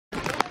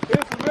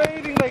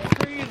raining like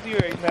crazy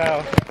right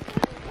now.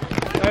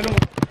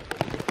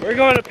 We're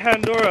going to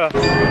Pandora.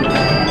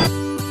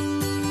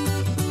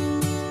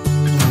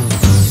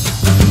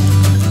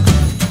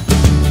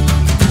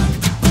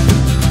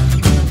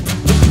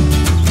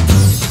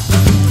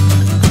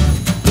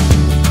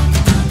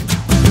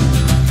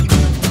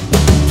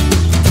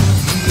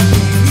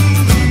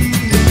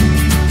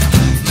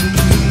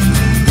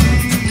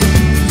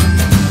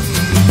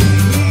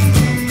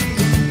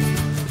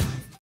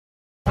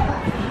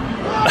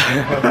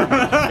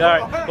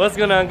 Alright, what's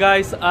going on,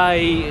 guys?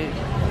 I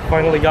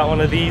finally got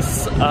one of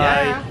these.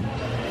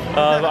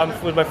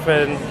 I'm with my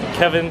friend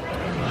Kevin,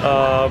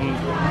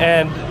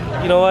 and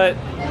you know what?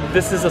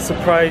 This is a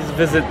surprise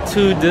visit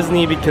to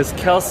Disney because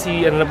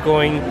Kelsey ended up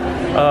going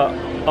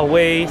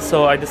away,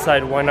 so I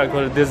decided why not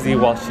go to Disney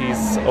while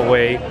she's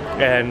away,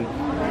 and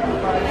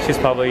she's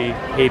probably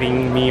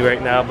hating me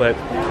right now, but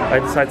I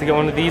decided to get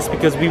one of these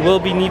because we will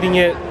be needing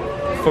it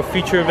for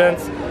future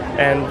events.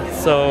 And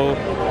so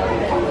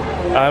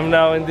I'm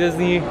now in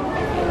Disney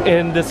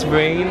in this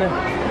rain,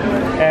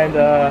 and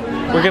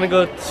we're gonna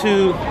go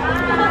to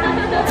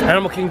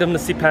Animal Kingdom to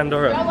see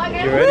Pandora.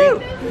 You ready?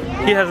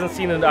 He hasn't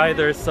seen it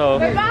either, so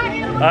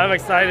I'm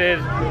excited.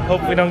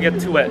 Hope we don't get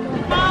too wet.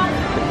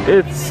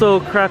 It's so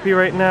crappy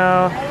right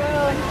now,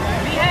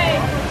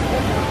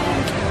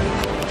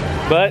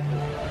 but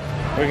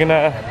we're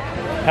gonna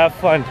have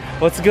fun.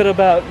 What's good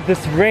about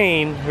this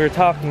rain, we were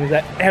talking, is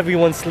that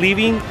everyone's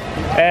leaving,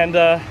 and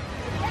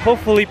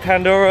hopefully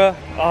Pandora,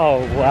 oh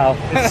wow,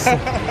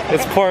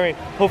 it's pouring.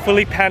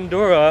 Hopefully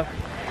Pandora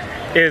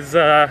is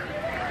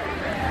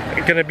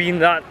gonna be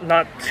not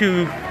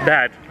too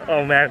bad.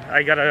 Oh man,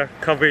 I gotta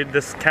cover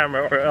this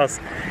camera or else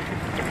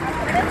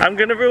I'm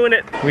gonna ruin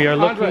it. We are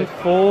looking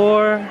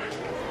for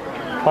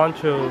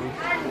ponchos.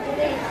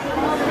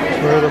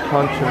 Where are the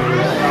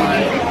ponchos?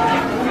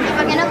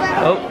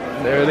 Oh,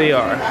 there they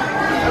are.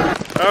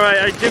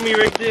 Alright, I Jimmy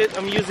rigged it.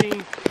 I'm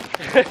using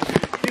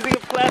using a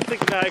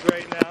plastic bag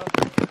right now.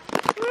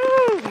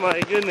 Oh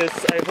my goodness,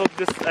 I hope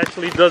this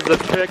actually does the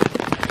trick.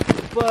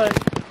 But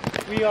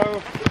we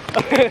are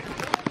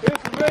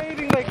it's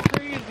raining like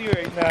crazy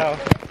right now.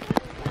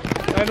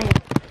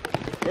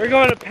 We're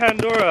going to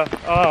Pandora.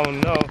 Oh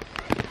no.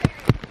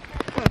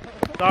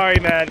 Sorry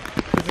man.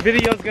 This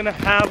video is gonna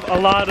have a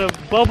lot of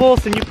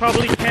bubbles and you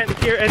probably can't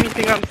hear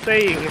anything I'm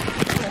saying.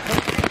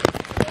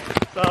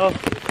 So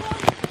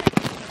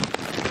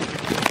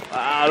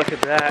wow, look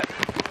at that.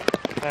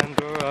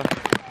 Pandora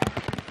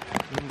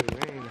in the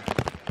rain.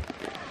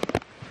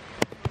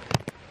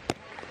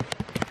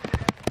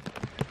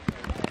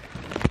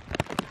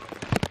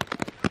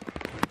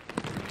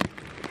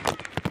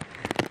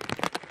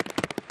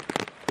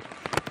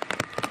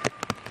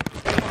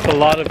 It's a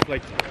lot of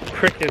like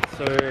crickets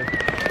or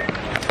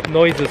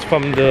noises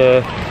from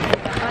the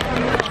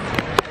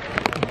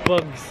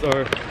bugs,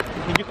 or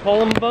did you call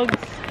them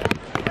bugs?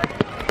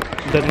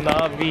 The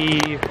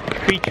Navi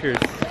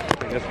creatures,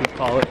 I guess we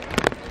call it.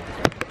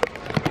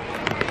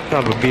 Let's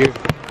have a beer.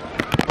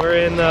 We're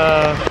in,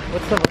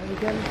 what's the ride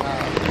again?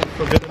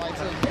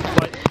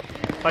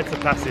 Flights of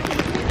Passage.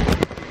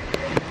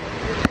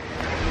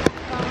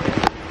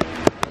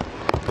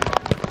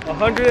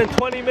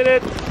 120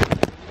 minutes.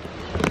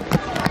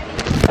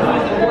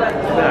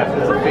 That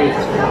is a face.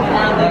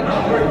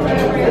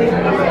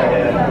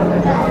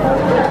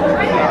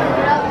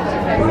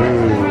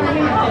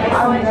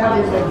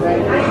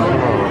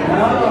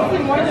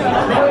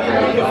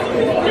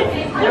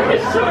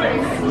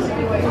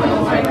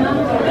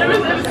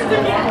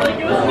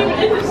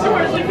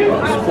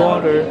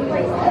 Water.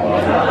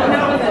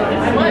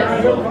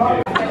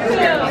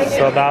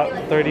 So about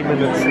 30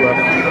 minutes left,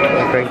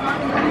 I think.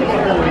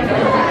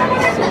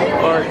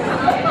 Or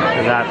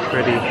is that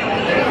pretty?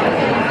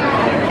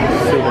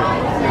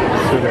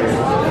 Sooner.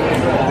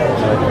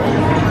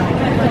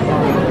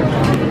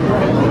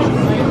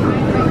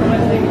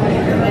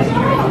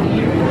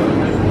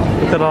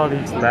 Look at all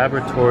these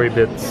laboratory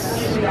bits.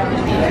 Look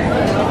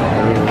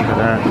at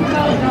that.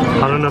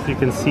 I don't know if you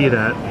can see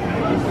that,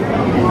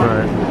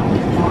 but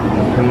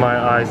in my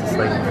eyes it's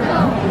like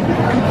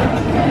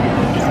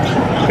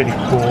pretty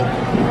cool.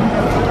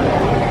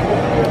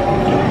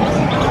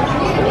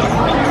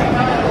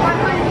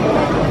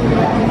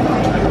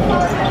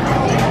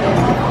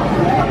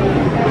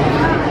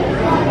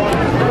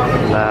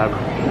 Lab.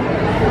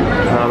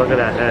 Oh, look at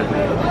that head.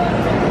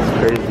 It's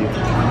crazy.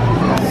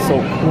 It's so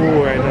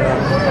cool right now.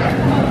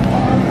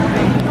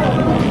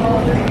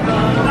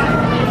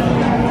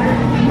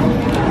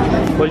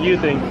 What do you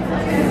think?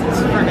 It's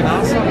freaking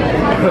awesome.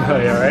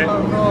 Yeah, right?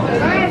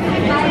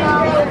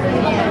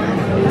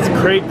 It's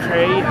cray.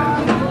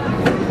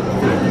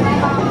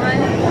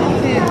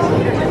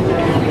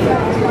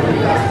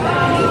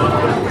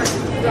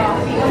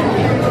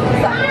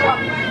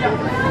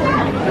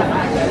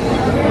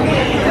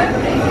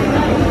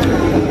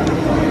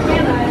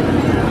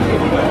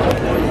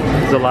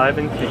 It's alive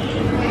and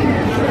kicking.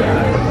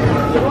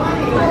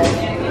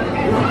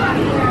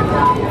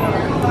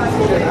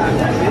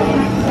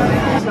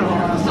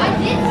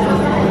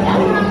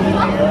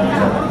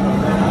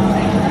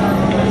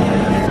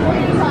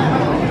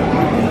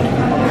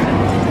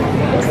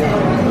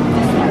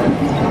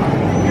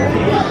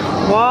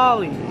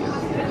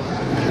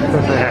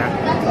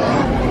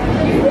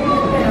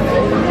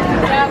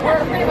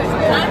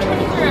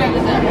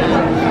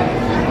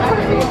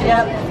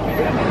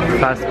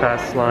 Fast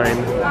pass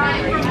line.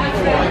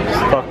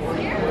 Stuck.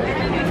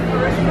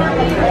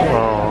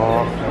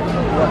 Aww.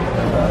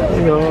 Here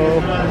you go.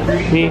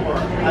 Me.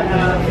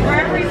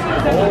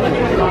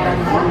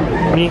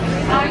 Me.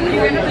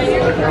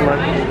 Come on.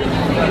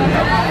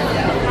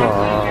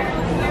 Aww.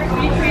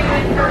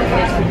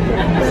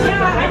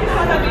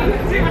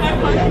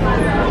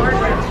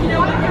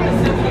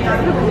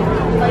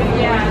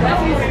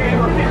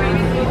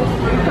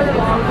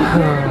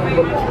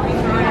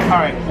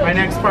 Alright, my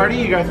next party,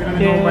 you guys are going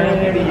to go right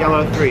into the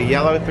yellow 3.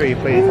 Yellow 3,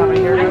 please. How many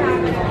here? 2, you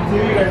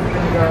guys are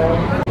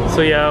going to go.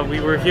 So yeah, we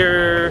were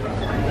here,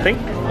 I think,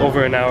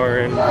 over an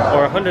hour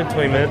or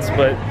 120 minutes,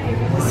 but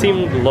it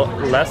seemed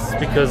less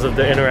because of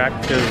the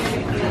interactive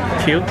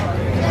queue.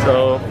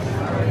 So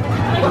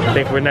I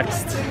think we're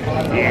next.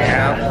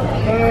 Yeah.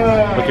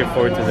 Looking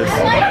forward to this.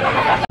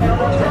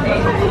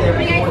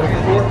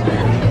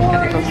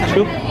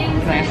 Two?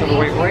 Can I answer the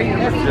wait or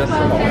just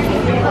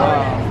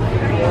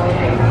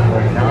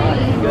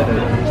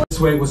This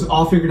way was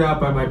all figured out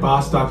by my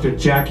boss, Dr.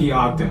 Jackie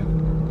Ogden.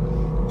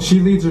 She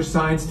leads our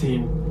science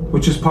team,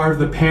 which is part of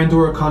the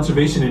Pandora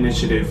Conservation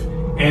Initiative,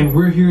 and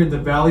we're here in the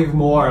Valley of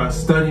Moara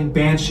studying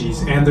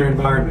banshees and their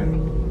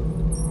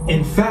environment.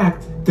 In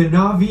fact, the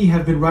Na'vi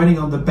have been riding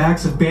on the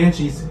backs of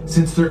banshees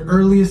since their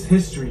earliest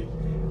history.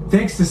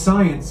 Thanks to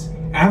science,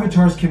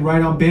 avatars can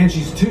ride on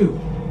banshees too.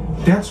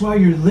 That's why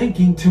you're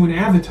linking to an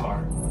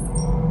avatar.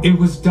 It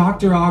was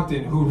Dr.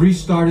 Ogden who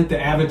restarted the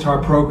Avatar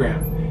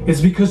program. It's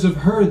because of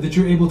her that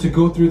you're able to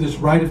go through this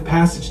rite of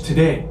passage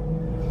today.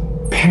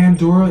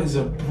 Pandora is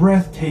a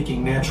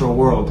breathtaking natural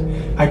world.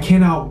 I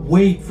cannot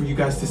wait for you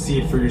guys to see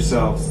it for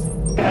yourselves.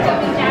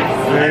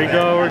 There you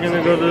go, we're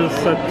gonna go to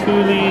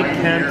Satu'li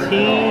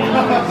Canteen.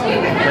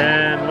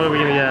 And what are we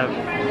gonna have?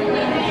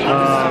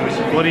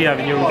 What do you have?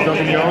 You're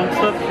building your own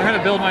stuff? I'm going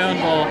to build my own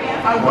bowl.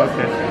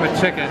 Okay. With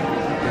chicken.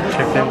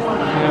 Chicken.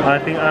 I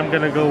think I'm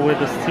gonna go with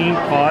the steamed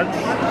pods.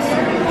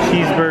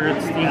 Cheeseburger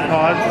steamed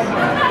pods.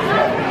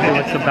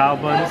 With some bao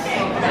buns.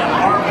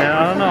 And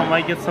I don't know, I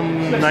might get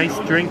some nice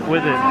drink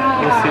with it.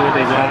 We'll see what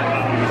they got.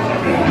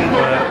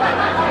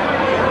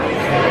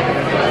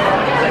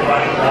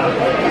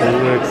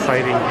 Ooh,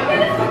 exciting.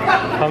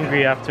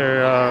 Hungry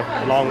after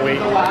a long wait.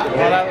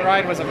 Well, that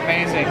ride was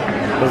amazing.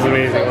 It was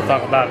amazing. We'll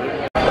talk about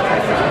it.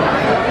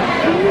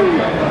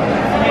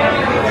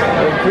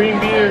 Green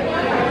beer.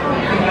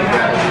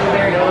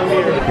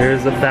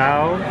 Here's the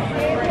bao.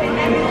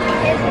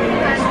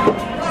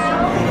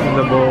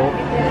 The bowl.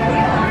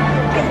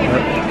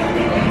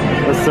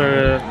 That's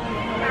the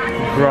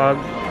grog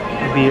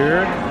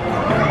beer.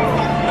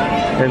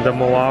 And the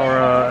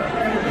Moara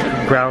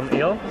brown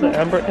ale. Is it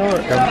amber ale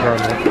or brown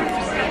ale?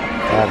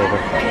 I don't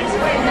know.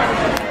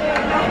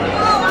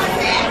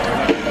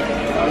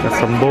 Got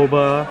some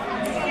boba.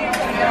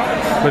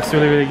 Looks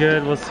really, really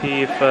good. We'll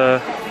see if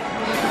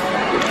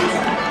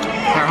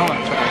Alright, hold on.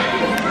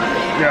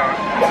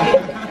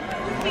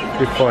 yeah.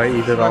 Before I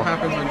eat it all. What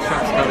happens when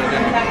chefs got it in?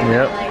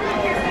 Yep.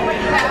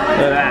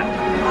 Look at that.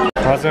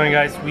 How's it going,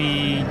 guys?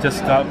 We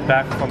just got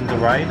back from the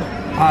ride.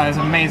 It was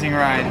an amazing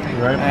ride.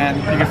 Right. And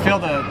you could feel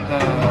the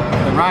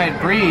ride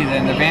breathe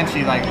and the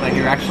Banshee like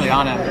you're actually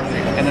on it.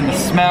 And then the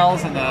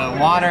smells and the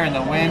water and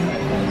the wind.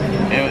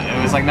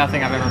 It was like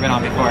nothing I've ever been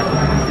on before.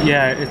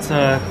 Yeah, it's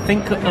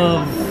think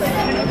of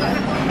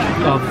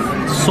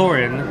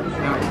Soarin',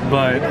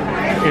 but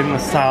in the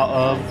style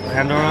of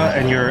Pandora,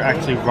 and you're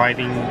actually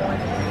riding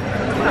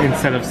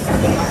instead of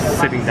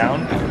sitting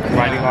down,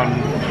 riding on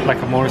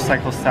like a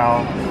motorcycle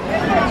style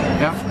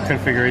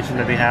configuration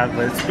that they have.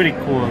 But it's pretty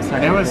cool. It's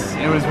it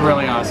was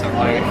really awesome.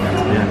 Like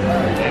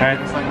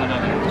yeah, it's like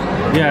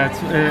another. Yeah,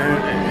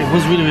 it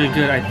was really, really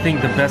good. I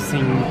think the best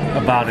thing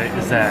about it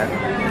is that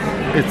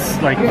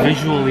it's like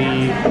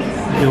visually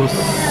it was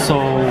so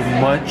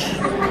much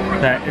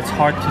that it's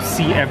hard to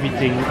see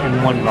everything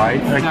in one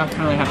ride. You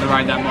definitely have to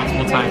ride that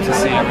multiple times to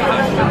see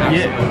everything.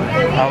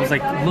 Yeah, I was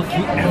like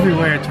looking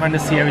everywhere trying to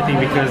see everything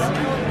because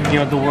you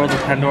know the world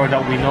of Pandora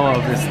that we know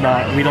of is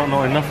not, we don't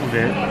know enough of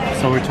it,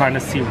 so we're trying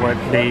to see what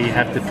they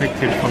have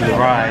depicted from the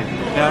ride.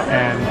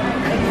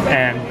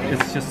 And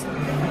it's just,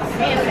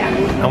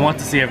 I want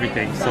to see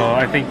everything, so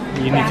I think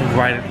you need to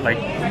ride it like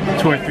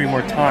 2 or 3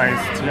 more times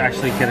to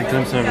actually get a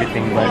glimpse of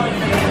everything. But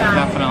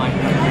definitely.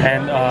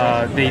 And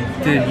they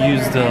did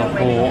use the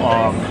whole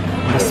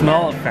the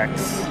smell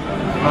effects.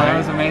 Oh, that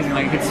was amazing.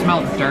 Like you could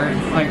smell dirt.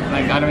 Like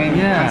I mean,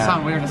 yeah. It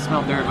sounds weird to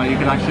smell dirt, but you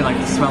could actually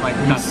like smell like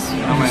dust.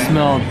 You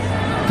smell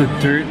the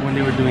dirt when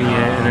they were doing it,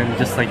 and then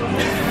just like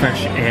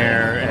fresh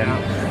air, and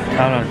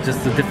I don't know,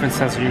 just the different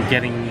sense that you're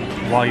getting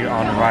while you're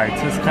on a ride.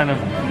 So it's kind of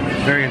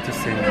very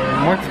interesting.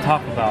 More to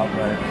talk about,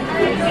 but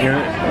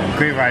yeah,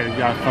 great ride. You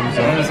got a thumbs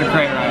up. It was a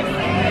great ride.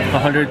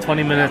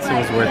 120 minutes, it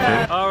was worth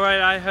it.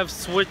 Alright, I have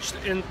switched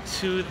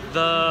into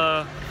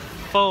the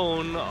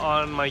phone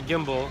on my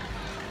gimbal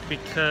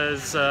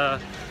because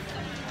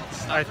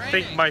I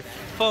think my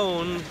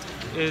phone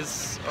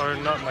is, or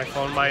not my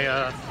phone,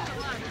 my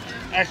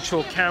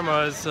actual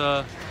camera is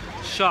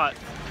shot.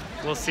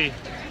 We'll see.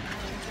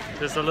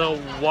 There's a little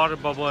water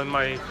bubble in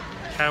my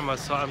camera,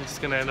 so I'm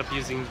just gonna end up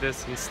using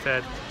this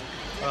instead.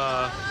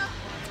 So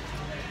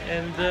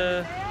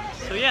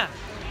yeah,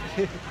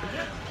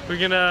 we're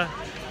gonna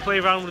play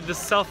around with this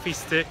selfie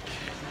stick.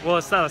 Well,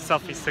 it's not a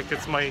selfie stick,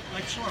 it's my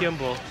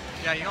gimbal.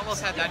 Yeah, you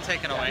almost had that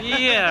taken away.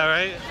 Yeah,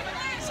 right?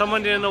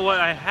 Someone didn't know what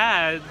I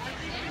had.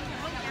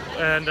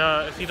 And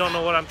if you don't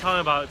know what I'm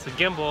talking about, it's a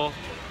gimbal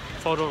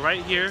photo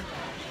right here.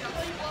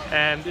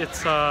 And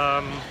it's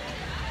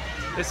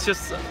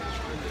just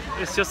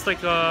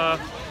like a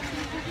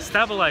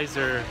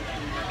stabilizer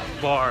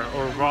bar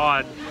or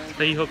rod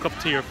that you hook up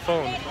to your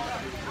phone.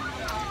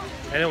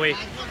 Anyway,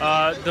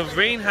 the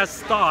rain has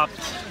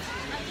stopped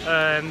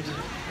and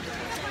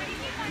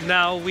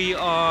now we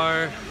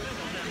are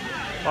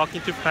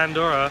walking through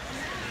Pandora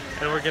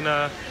and we're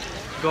gonna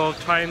go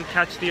try and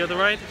catch the other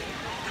ride.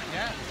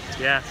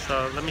 Yeah,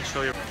 so let me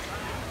show you.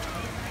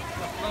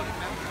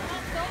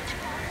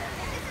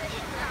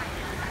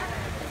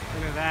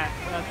 Look at that,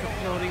 that's a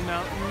floating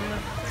mountain.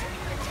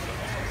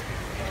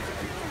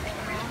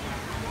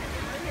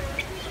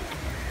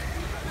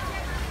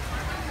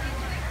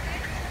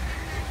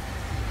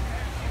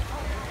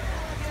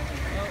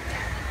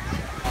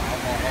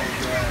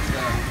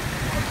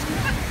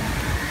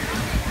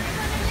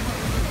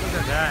 Look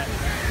at that.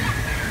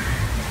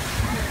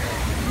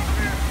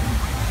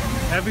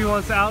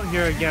 Everyone's out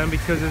here again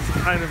because it's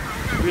kind of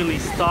really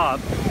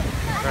stopped,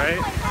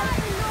 right?